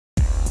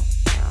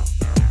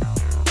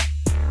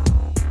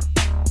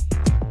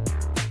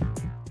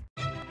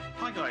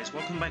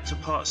back to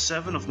part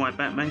 7 of my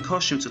Batman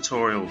costume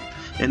tutorial.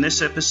 In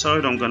this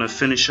episode I'm going to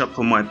finish up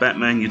on my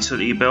Batman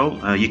utility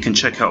belt. You can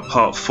check out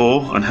part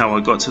 4 on how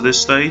I got to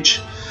this stage.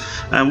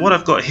 And what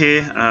I've got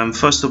here,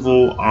 first of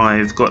all,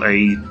 I've got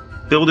a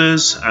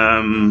builder's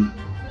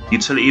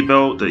utility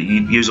belt that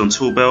you use on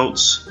tool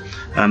belts.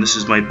 This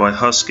is made by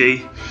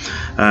Husky,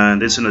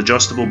 and it's an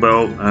adjustable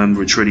belt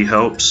which really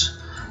helps.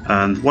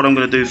 And what I'm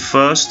going to do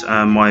first,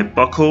 my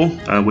buckle,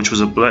 which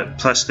was a black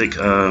plastic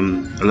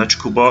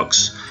electrical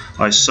box,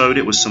 I sewed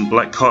it with some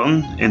black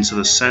cotton into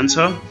the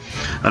center,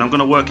 and I'm going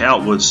to work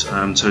outwards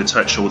to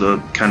attach all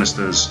the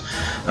canisters.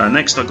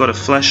 Next I've got a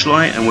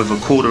flashlight, and with a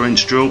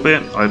 1/4" drill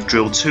bit I've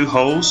drilled 2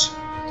 holes,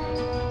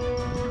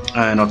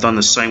 and I've done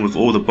the same with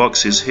all the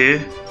boxes here.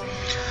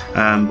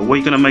 But what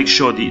you're going to make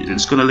sure that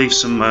it's going to leave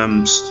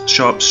some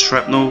sharp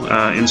shrapnel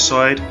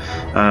inside,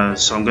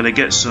 so I'm going to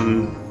get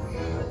some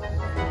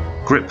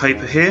grit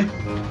paper here,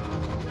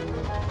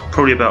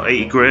 probably about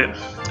 80 grit,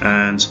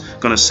 and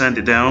going to sand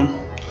it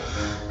down,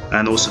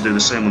 and also do the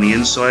same on the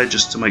inside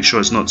just to make sure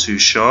it's not too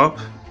sharp.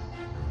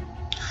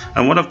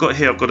 And what I've got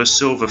here, I've got a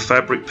silver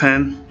fabric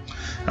pen,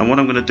 and what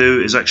I'm going to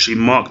do is actually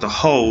mark the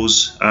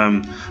holes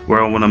where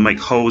I want to make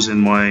holes in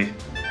my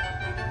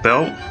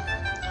belt,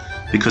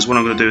 because what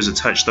I'm going to do is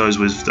attach those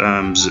with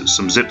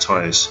some zip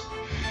ties.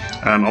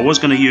 I was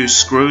going to use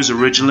screws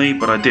originally,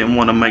 but I didn't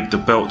want to make the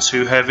belt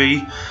too heavy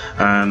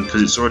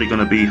because it's already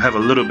going to have a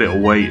little bit of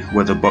weight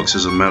where the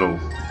boxes are metal.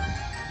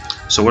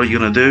 So what you're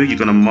going to do, you're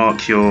going to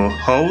mark your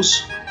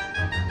holes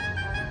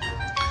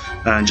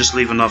and just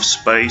leave enough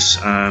space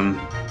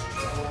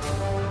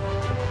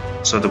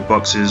so the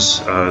boxes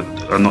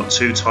are not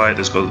too tight.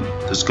 There's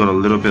got a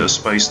little bit of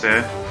space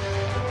there,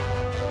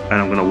 and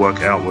I'm going to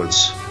work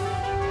outwards.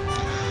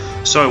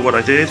 So what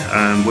I did,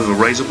 with a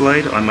razor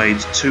blade I made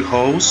 2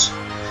 holes,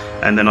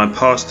 and then I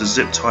passed the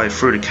zip tie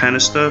through the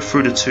canister,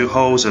 through the 2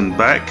 holes and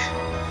back,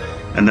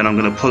 and then I'm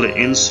going to pull it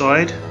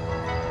inside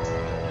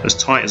as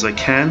tight as I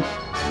can,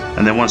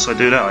 and then once I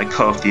do that I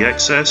cut off the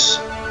excess,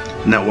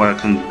 and that way I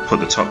can put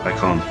the top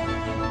back on.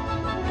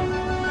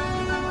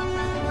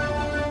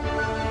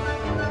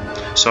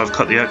 So I've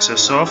cut the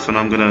excess off, and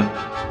I'm going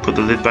to put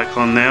the lid back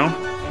on now.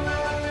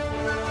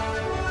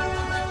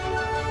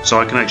 So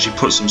I can actually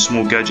put some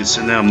small gadgets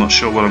in there. I'm not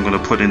sure what I'm going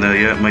to put in there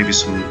yet, maybe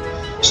some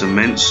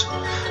mints.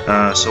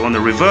 So on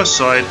the reverse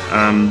side,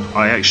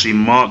 I actually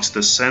marked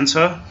the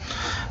center,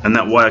 and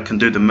that way I can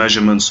do the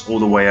measurements all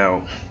the way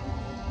out.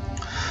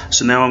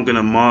 So now I'm going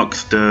to mark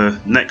the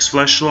next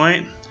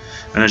flashlight,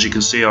 and as you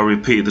can see I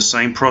repeated the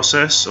same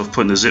process of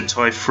putting the zip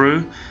tie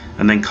through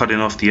and then cutting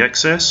off the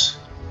excess.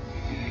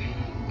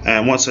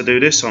 And once I do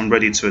this, I'm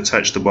ready to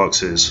attach the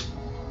boxes.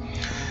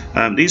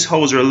 These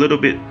holes are a little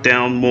bit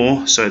down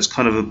more, so it's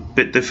kind of a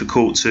bit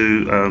difficult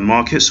to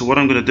mark it. So what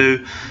I'm going to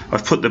do,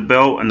 I've put the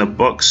belt and the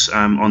box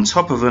on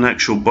top of an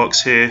actual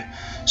box here,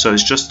 so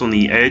it's just on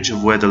the edge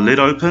of where the lid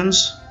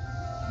opens.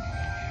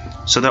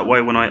 So that way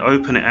when I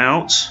open it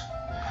out,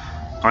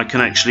 I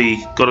can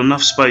actually got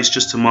enough space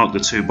just to mark the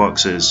 2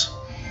 boxes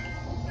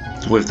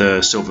with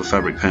the silver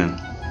fabric pen.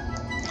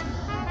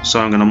 So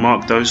I'm going to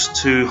mark those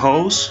 2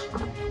 holes.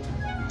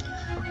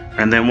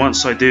 And then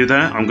once I do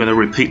that, I'm going to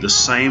repeat the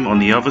same on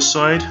the other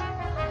side.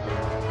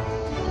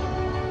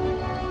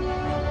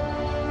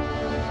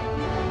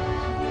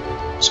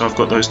 So I've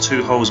got those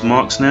 2 holes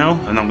marked now,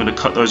 and I'm going to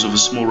cut those with a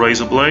small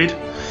razor blade,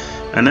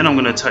 and then I'm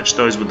going to attach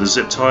those with the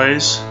zip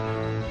ties,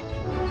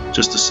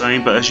 just the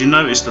same. But as you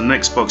notice, the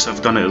next box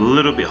I've done it a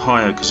little bit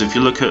higher, because if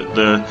you look at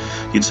the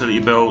utility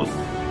belt,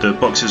 the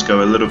boxes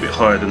go a little bit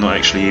higher, they're not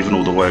actually even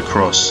all the way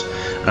across.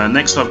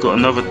 Next I've got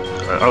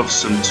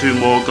some 2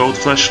 more gold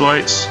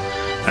flashlights,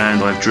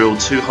 and I've drilled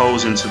 2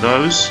 holes into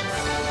those,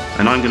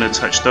 and I'm going to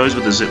attach those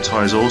with the zip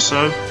ties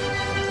also.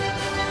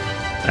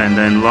 And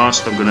then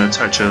last I'm going to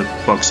attach a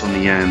box on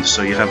the end,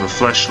 so you have a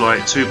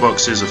flashlight, 2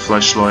 boxes, a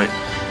flashlight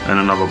and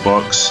another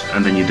box,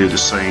 and then you do the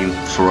same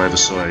for either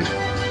side.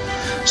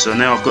 So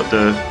now I've got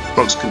the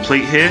box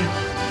complete here.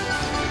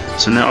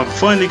 So now I've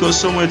finally got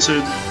somewhere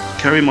to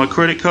carry my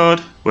credit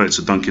card, well, it's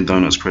a Dunkin'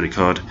 Donuts credit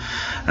card,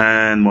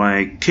 and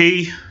my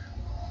key.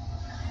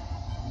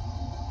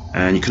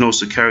 And you can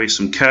also carry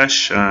some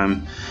cash.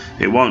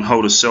 It won't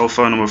hold a cell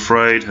phone, I'm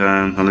afraid,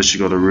 unless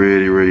you've got a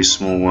really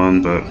small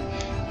one, but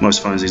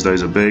most phones these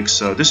days are big.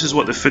 So this is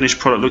what the finished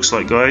product looks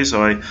like, guys.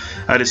 I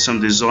added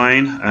some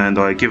design, and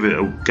I gave it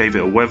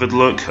a weathered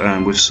look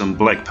with some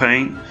black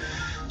paint.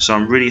 So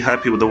I'm really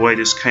happy with the way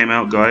this came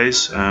out,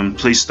 guys.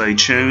 Please stay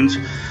tuned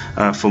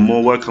for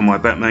more work on my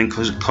Batman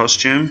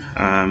costume.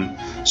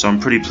 So I'm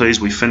pretty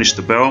pleased we finished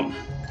the belt.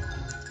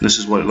 This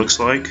is what it looks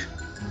like.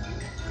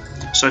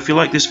 So if you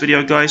like this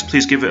video, guys,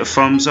 please give it a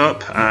thumbs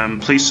up.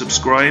 Please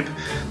subscribe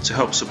to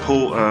help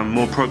support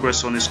more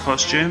progress on this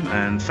costume,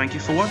 and thank you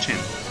for watching.